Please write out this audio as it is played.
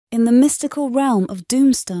In the mystical realm of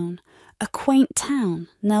Doomstone, a quaint town,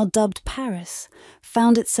 now dubbed Paris,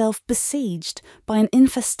 found itself besieged by an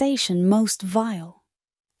infestation most vile.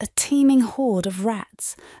 A teeming horde of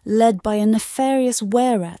rats, led by a nefarious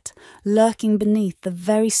wererat, lurking beneath the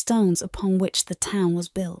very stones upon which the town was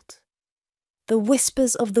built. The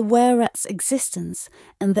whispers of the wererat's existence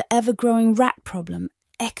and the ever-growing rat problem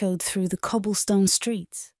echoed through the cobblestone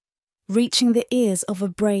streets, reaching the ears of a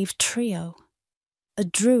brave trio. A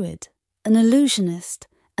druid, an illusionist,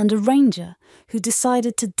 and a ranger who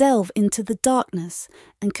decided to delve into the darkness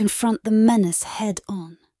and confront the menace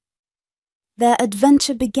head-on. Their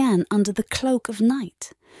adventure began under the cloak of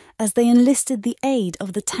night, as they enlisted the aid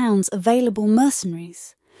of the town's available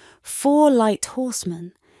mercenaries, 4 light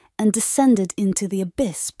horsemen, and descended into the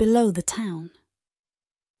abyss below the town.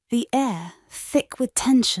 The air, thick with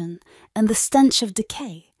tension and the stench of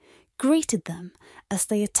decay, greeted them as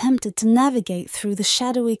they attempted to navigate through the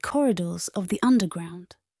shadowy corridors of the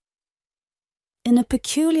underground. In a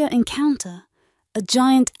peculiar encounter, a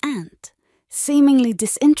giant ant, seemingly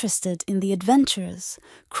disinterested in the adventurers,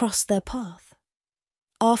 crossed their path.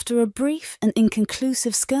 After a brief and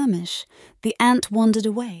inconclusive skirmish, the ant wandered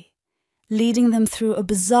away, leading them through a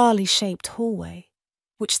bizarrely shaped hallway,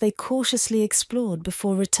 which they cautiously explored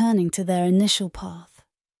before returning to their initial path.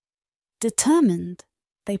 Determined,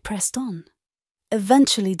 they pressed on,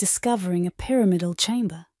 eventually discovering a pyramidal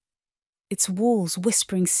chamber, its walls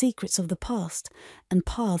whispering secrets of the past and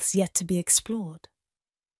paths yet to be explored.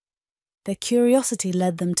 Their curiosity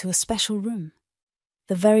led them to a special room,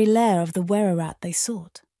 the very lair of the wererat they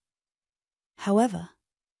sought. However,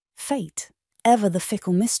 fate, ever the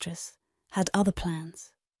fickle mistress, had other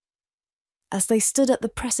plans. As they stood at the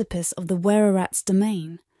precipice of the wererat's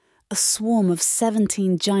domain, a swarm of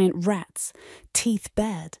 17 giant rats, teeth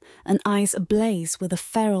bared and eyes ablaze with a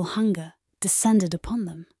feral hunger, descended upon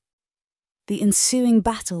them. The ensuing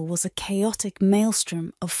battle was a chaotic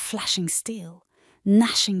maelstrom of flashing steel,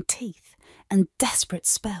 gnashing teeth, and desperate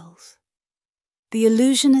spells. The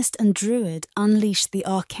illusionist and druid unleashed the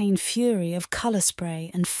arcane fury of colour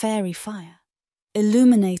spray and fairy fire,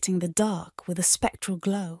 illuminating the dark with a spectral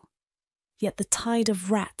glow. Yet the tide of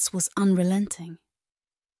rats was unrelenting.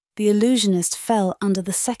 The illusionist fell under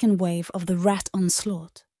the second wave of the rat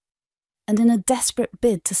onslaught, and in a desperate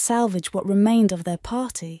bid to salvage what remained of their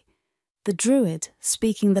party, the druid,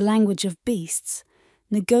 speaking the language of beasts,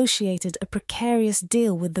 negotiated a precarious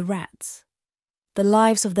deal with the rats, the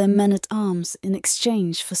lives of their men-at-arms in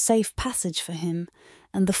exchange for safe passage for him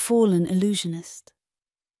and the fallen illusionist.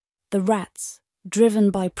 The rats,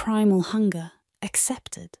 driven by primal hunger,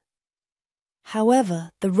 accepted.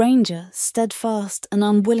 However, the ranger, steadfast and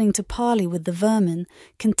unwilling to parley with the vermin,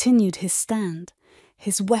 continued his stand,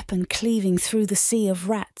 his weapon cleaving through the sea of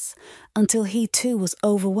rats until he too was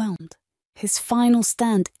overwhelmed, his final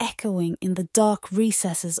stand echoing in the dark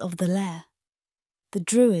recesses of the lair. The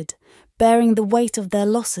druid, bearing the weight of their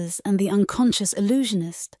losses and the unconscious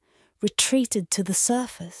illusionist, retreated to the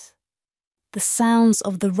surface. The sounds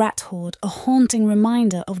of the rat horde a haunting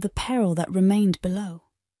reminder of the peril that remained below.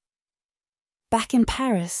 Back in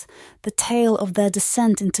Paris, the tale of their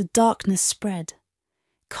descent into darkness spread,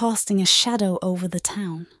 casting a shadow over the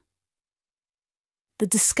town. The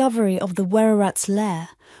discovery of the wererat's lair,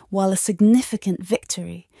 while a significant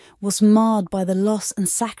victory, was marred by the loss and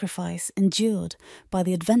sacrifice endured by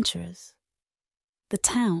the adventurers. The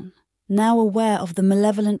town, now aware of the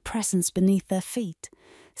malevolent presence beneath their feet,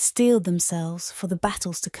 steeled themselves for the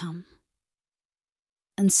battles to come.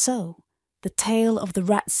 And so, the tale of the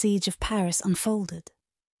rat siege of Paris unfolded,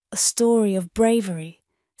 a story of bravery,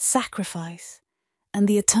 sacrifice, and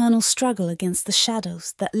the eternal struggle against the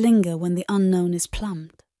shadows that linger when the unknown is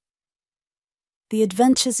plumbed. The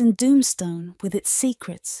adventures in Doomstone, with its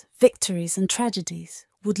secrets, victories and tragedies,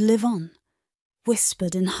 would live on,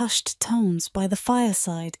 whispered in hushed tones by the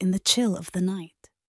fireside in the chill of the night.